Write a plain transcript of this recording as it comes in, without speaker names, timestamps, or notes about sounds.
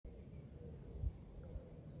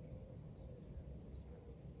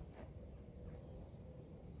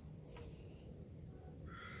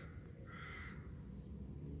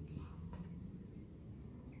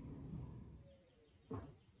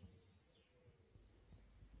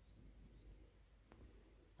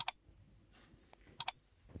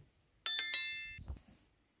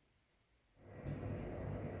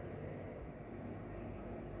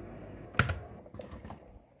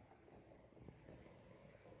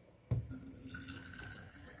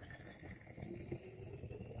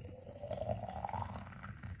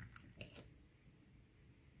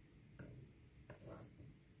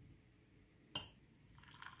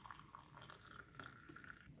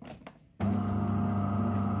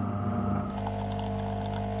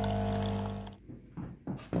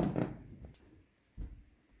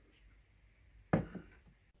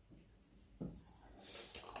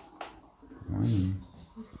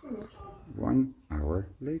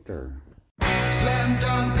later. Slam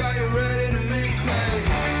dunk, are you ready to make me?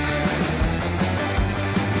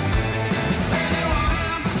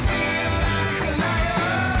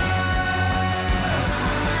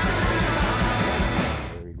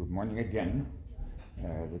 Very good morning again.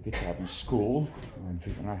 The kids are having school and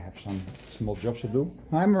Viv and I have some small jobs to do.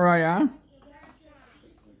 Hi Moriah!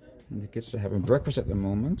 And the kids are having breakfast at the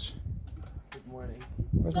moment. Good morning.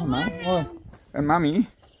 Where's Mama? Oh, and Mommy?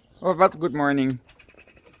 Oh, what good morning?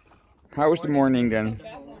 How was the morning then?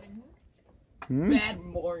 Bad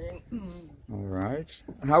morning. Alright.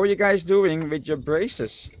 How are you guys doing with your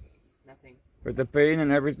braces? Nothing. With the pain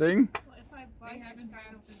and everything? Well, if I haven't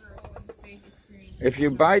had the girl in the face experience. If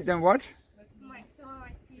you bite, then what? Some of my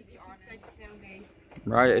teeth are like 7 days.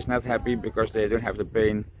 Moriah is not happy because they don't have the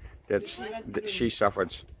pain that she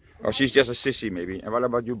suffered. Or she's just a sissy maybe. And what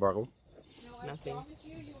about you, Baruchel? Nothing.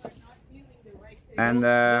 And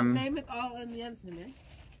Name it all in Jensen, eh?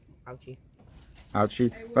 Ouchie.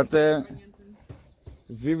 ouchie. But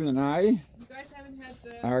Vivien and I You guys haven't had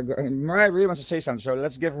the. Moriah really wants to say something, so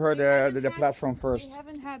let's give her the platform first. We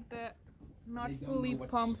haven't had the not fully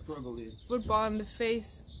pumped football in the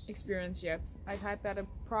face experience yet. I've had that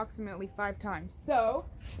approximately 5 times. So.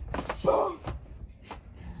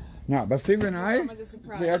 Now, but Vivien and I,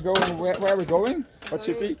 we are going. Where are we going? What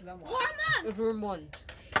city? Vermont.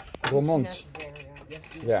 Vermont.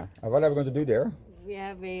 Yeah. And what are we going to do there? We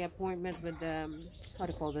have a appointment with the how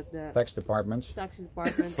do you call it, the Tax department. tax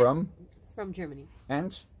department from Germany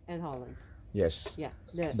and Holland. yes. Yeah.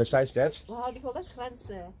 Besides that, Well, how do you call that?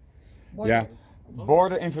 yeah,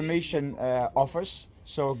 border information office.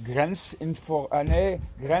 So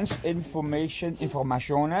Grenzinformation.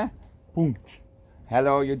 Punkt.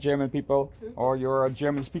 Hello, you German people or your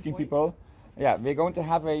German-speaking people. Yeah, we're going to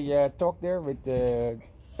have a talk there with the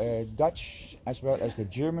Dutch as well as the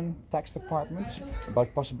German tax department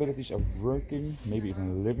about possibilities of working, maybe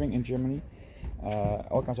even living in Germany.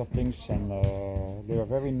 All kinds of things, and they were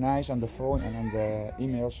very nice on the phone and on the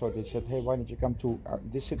email. So they said, hey, why don't you come to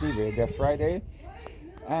this city? We're there Friday.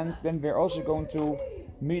 And then we're also going to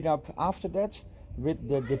meet up after that with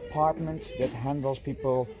the department that handles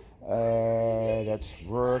people that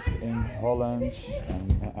work in Holland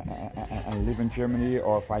and live in Germany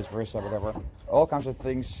or vice versa, whatever. All kinds of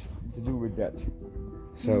things to do with that.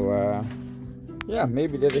 So yeah,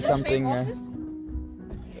 maybe that is something.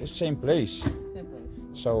 Same place.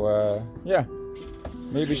 So yeah,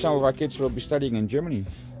 maybe some of our kids will be studying in Germany.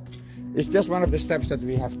 It's just one of the steps that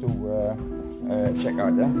we have to check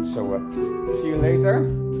out. So see you later.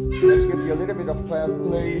 Let's give you a little bit of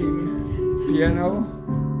playing piano.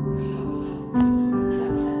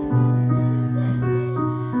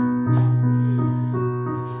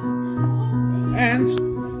 And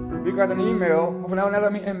we got an email, or no,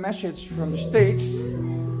 a message from the States.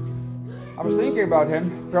 I was thinking about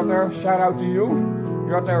him. Piotr, shout out to you.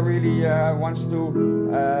 Piotr really wants to,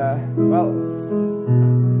 well,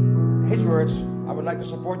 his words, I would like to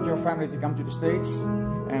support your family to come to the States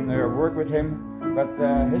and work with him. But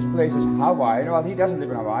his place is Hawaii. Well, he doesn't live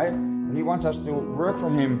in Hawaii. He wants us to work for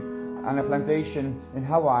him on a plantation in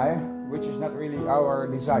Hawaii, which is not really our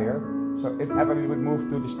desire. So if ever we would move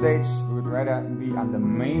to the States, we would rather be on the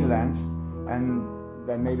mainland, and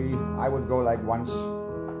then maybe I would go like once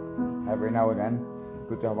every now and then,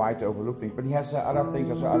 go to Hawaii to overlook things. But he has other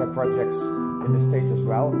things, also other projects in the States as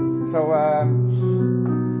well. So,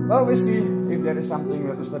 well, we'll see if there is something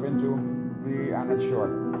to step into. We are not sure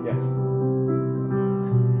yet.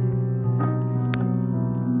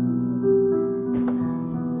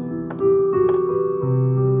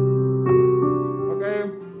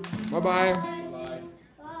 Bye-bye.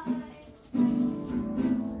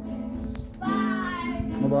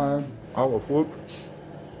 Bye-bye. Our food.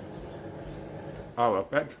 Our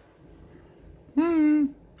pet.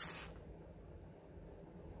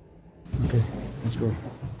 Okay, let's go.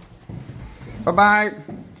 Bye-bye.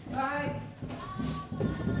 Bye.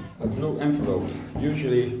 A blue envelope.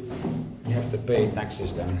 Usually you have to pay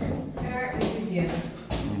taxes then.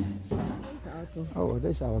 Oh,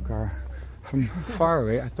 this is our car. From far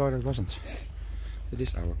away, I thought it wasn't. It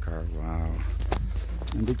is our car, wow.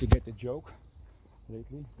 And did you get the joke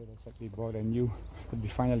lately? That I said we bought a new, that we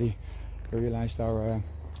finally realized our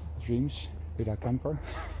dreams with our camper.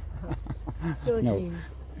 Still a dream.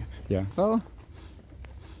 Yeah, well,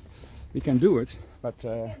 we can do it, but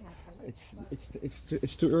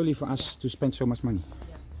it's too early for us to spend so much money.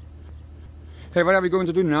 Yeah. Hey, what are we going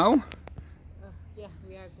to do now? Yeah,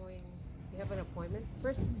 we are going. We have an appointment.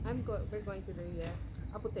 First, we're going to the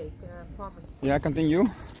apotheke, pharmacy. Yeah, continue.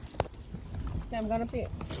 So I'm gonna pick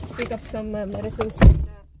up some medicines from the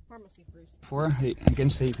pharmacy first.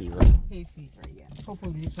 Against hay fever. Hay fever, yeah.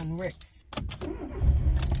 Hopefully this one works.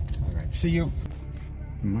 Alright, see you.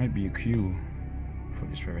 There might be a queue for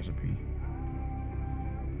this recipe.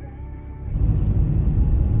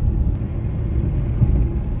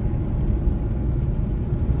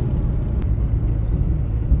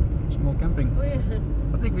 Small camping. Oh yeah.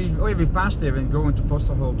 I think we've passed there and going to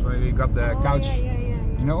Posterholt where we got the couch. Yeah.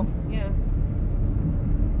 You know? Yeah.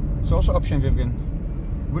 It's also an option, Vivien.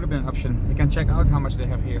 Would have been an option. You can check out how much they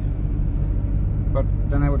have here. But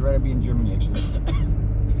then I would rather be in Germany actually.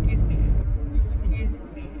 Excuse me.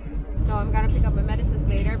 So I'm gonna pick up my medicines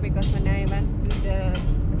later because when I went to the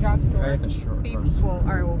drugstore, people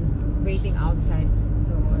are waiting outside,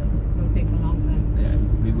 so it'll take a long time.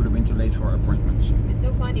 Yeah, we would have been too late for our appointments. It's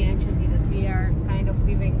so funny actually that we are kind of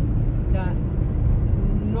living the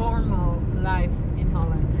normal life in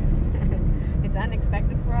Holland. It's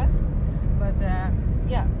unexpected for us, but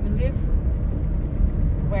yeah, we live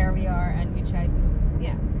where we are and we try to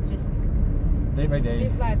just day by day.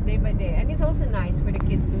 Live life day by day, and it's also nice for the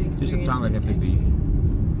kids to experience. It's a town like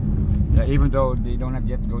FTB. Yeah, even though they don't have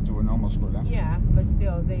yet to go to a normal school. Huh? Yeah, but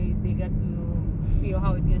still they get to feel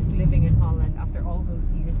how it is living in Holland after all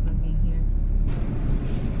those years not being here.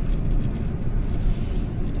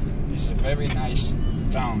 This is a very nice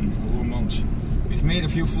town, Roermond. We've made a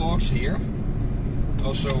few vlogs here.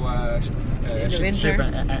 Also in the winter.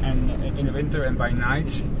 And in the winter and by night.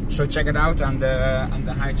 So check it out on the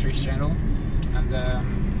Hightrees channel. And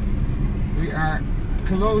we are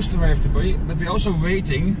close to where we have to be, but we're also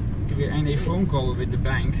waiting to be in a phone call with the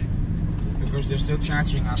bank because they're still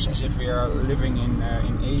charging us as if we are living in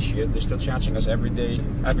Asia. They're still charging us every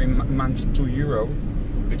month €2,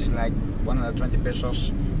 which is like 120 pesos,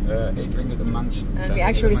 8 ringgit a month. And we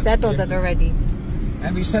actually settled that already.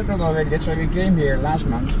 And we settled already. That's why we came here last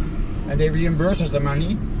month, and they reimbursed us the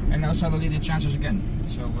money, and now suddenly they charge us again.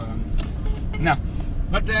 So no.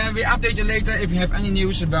 But we update you later if you have any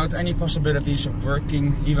news about any possibilities of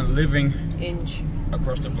working, even living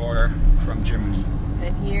across the border from Germany.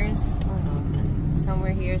 And here's,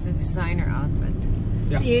 somewhere here's the designer outlet.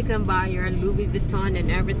 Yeah. So you can buy your Louis Vuitton and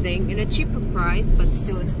everything in a cheaper price, but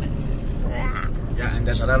still expensive. Yeah, and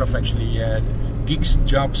there's a lot of actually geeks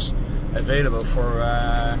jobs available for,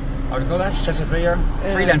 how do you call that?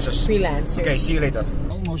 Freelancers. Freelancers. Okay, see you later.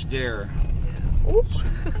 Almost there. Yeah. Oop.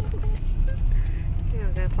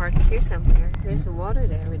 I'm gonna park here somewhere. There's water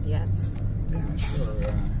there with yachts. Yeah,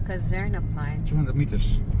 sure. Because they're not flying. 200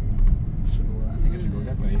 meters. So I think I should go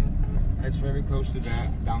that way. It's very close to the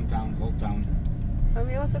downtown, old town. Are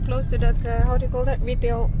we also close to that, how do you call that?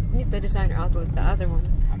 Retail, not the designer outlet, the other one.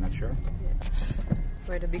 I'm not sure. Yeah.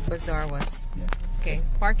 Where the big bazaar was. Yeah. Okay,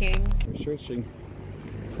 parking. We're searching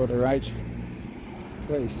for the right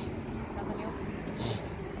place.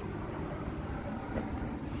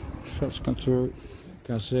 Stadskantoor,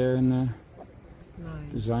 kazerne,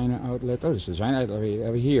 designer outlet. Oh, this designer outlet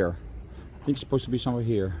over here. I think it's supposed to be somewhere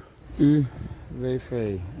here.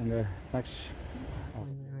 UWV and the tax.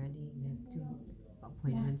 When we're ready, we have 2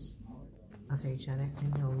 appointments after each other,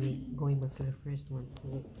 and now we're going back to the first one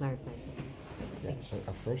to clarify something. Yeah, so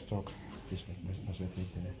our first talk is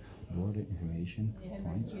with the border information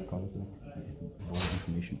point, call it border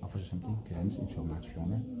information officer something,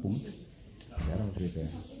 Grenzinformationen, Punkt. That was with the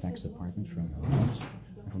tax department from Holland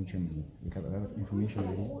and from Germany. We got a lot of information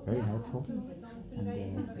already, very helpful.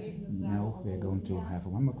 And now we're going to have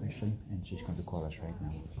one more question, and she's going to call us right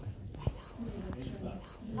now.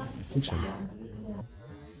 I think so.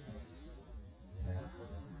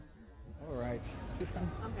 Alright.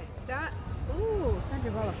 Okay, that,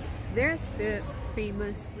 Sandra Bullock. There's the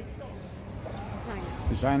famous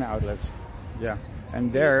designer outlets. Yeah,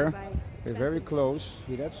 and there we're very close.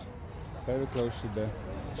 See that? Very close to the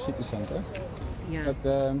city center. Yeah.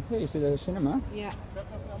 But hey, is it a cinema? Yeah.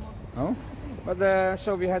 Oh, but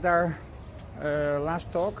so we had our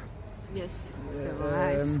last talk. Yes. So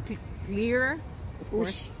I speak clearer. Of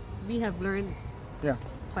course, we have learned. Yeah.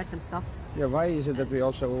 Quite some stuff. Yeah. Why is it that we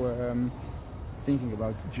also thinking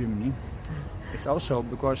about Germany? It's also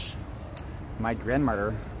because my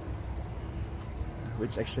grandmother,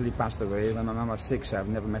 which actually passed away when my mom was 6, I've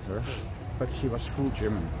never met her, but she was full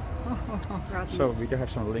German. So we can have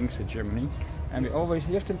some links with Germany, and we always,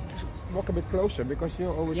 you have to walk a bit closer because you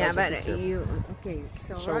always have but you, okay,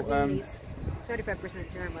 so Rodney is 25%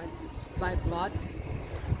 German by blood.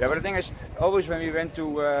 Yeah, but the thing is, always when we went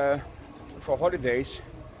to for holidays,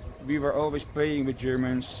 we were always playing with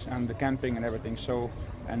Germans and the camping and everything. So,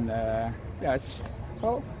 and yeah, it's,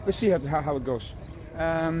 well, we'll see how it goes.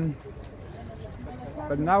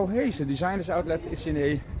 But now, hey, the designer's outlet is in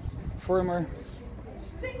a former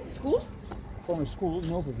School? Former school,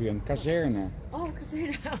 no Vivien, kazerne. Oh,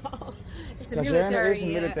 kazerne. It's a Kazerne military, is a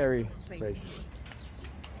military place.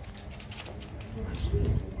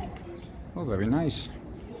 Oh, very nice.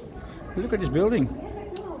 Look at this building.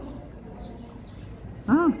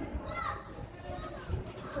 Ah.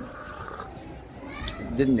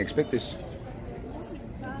 Didn't expect this.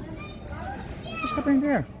 What's happening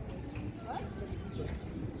there?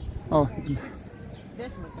 Oh.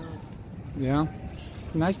 There's McDonald's. Yeah.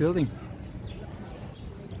 Nice building.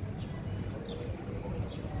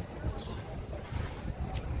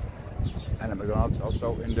 And a McDonald's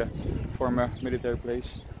also in the former military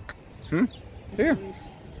place. Hmm? Here.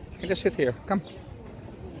 You can just sit here. Come.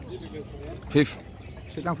 Viv,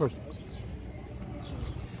 sit down first.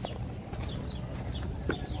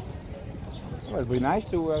 Well, it'd be nice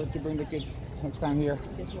to bring the kids next time here.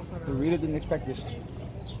 We really didn't expect this.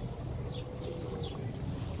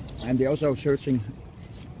 And they're also searching.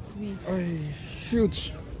 Oh,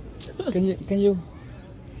 shoot! Can you?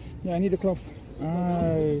 Yeah, I need a cloth.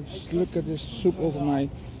 Look at this soup over my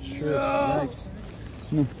shirt. Nice.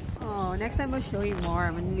 No. Oh, next time we'll show you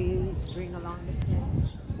more when we bring along the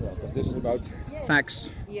kids. Yeah, because this is about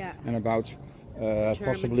facts. Yeah. And about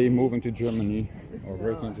possibly moving to Germany or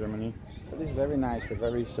working in Germany. But this is very nice. They're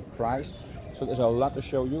very surprised. So there's a lot to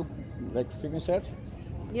show you, like Vivien said.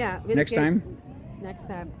 Yeah. Next time. Next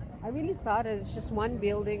time. I really thought it was just one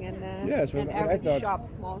building and yes, and I thought shop,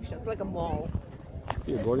 small shops, like a mall.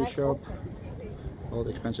 Here, body shop, all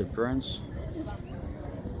the expensive brands.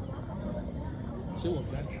 So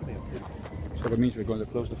that means we're going to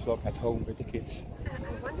close the vlog at home with the kids.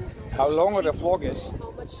 How longer the vlog is.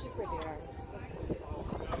 How much cheaper they are.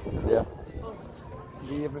 Yeah.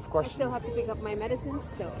 We have, of course. I still have to pick up my medicines,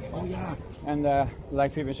 so. Oh yeah. And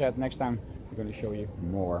like Vivien said, next time we're going to show you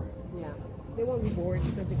more. Yeah. They won't be bored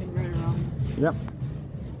because they can run around. Yep.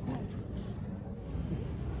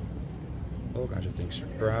 All kinds of things.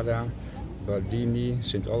 Prada, Baldini,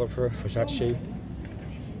 St. Oliver, Versace.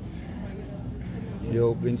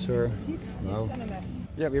 Yo, Windsor. Wow.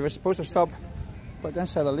 Yeah, we were supposed to stop, but then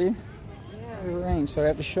suddenly it rained. So I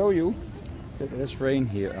have to show you that there's rain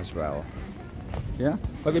here as well. Yeah,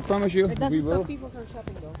 but we promise you we will. Stop people from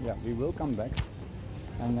shopping though. Yeah, we will come back.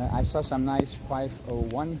 And I saw some nice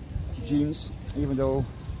 501 jeans, even though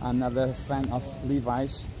I'm not a fan of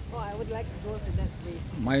Levi's. Oh, I would like to go to that place.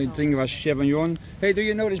 My thing was Chevignon. Hey, do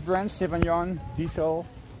you know this brand? Chevignon, Diesel,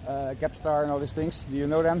 Gapstar and all these things. Do you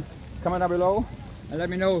know them? Comment down below and let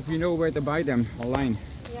me know if you know where to buy them online.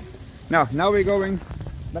 Yeah. Now we're going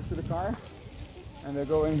back to the car and we're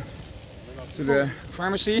going to the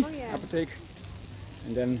pharmacy, apotheek,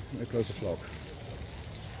 and then we close the vlog.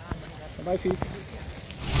 Bye-bye, Viv.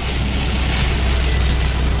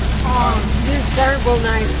 Oh, this is terrible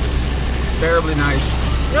nice. Terribly nice.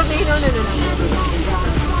 No.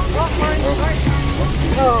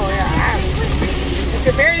 Oh yeah. You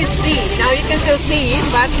can barely see. Now you can still see,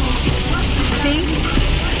 but see?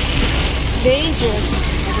 Dangerous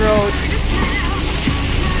road.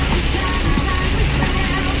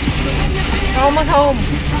 Almost home.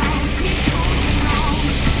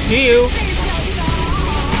 See you.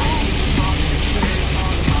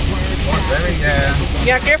 Very,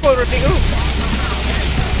 yeah, careful, Rodney.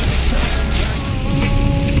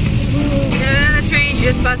 The train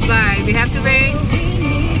just passed by. We have to wait.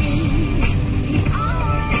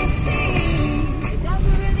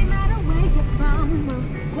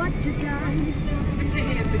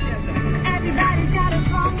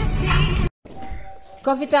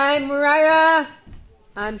 Coffee time, Moriah!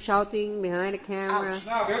 I'm shouting behind the camera.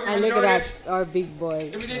 And look at that, our big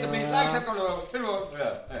boy.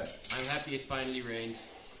 I'm happy it finally rained.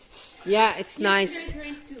 Yeah, it's nice.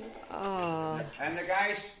 Oh. And the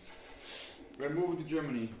guys, we're moving to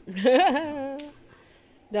Germany.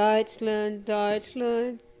 Duitsland.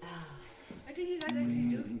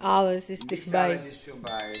 Alles is dichtbij. Alles is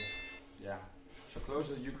voorbij. Yeah. So close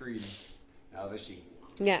to Ukraine. Now let's see.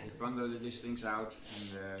 Yeah. We've run these things out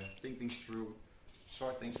and think things through,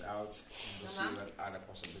 sort things out, and we'll see what are the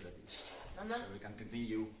possibilities. So we can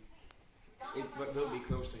continue. It will be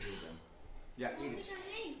close to you then. Yeah, eat it.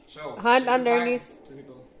 So hand underneath.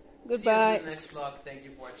 Goodbye. See you in the next vlog. Thank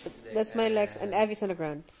you for watching today. That's my legs and Avi's on the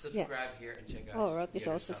ground. Subscribe here and check out. Oh, Rodney's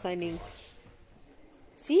also signing.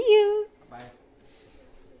 See you. Bye.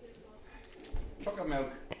 Chocolate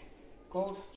milk. Cold.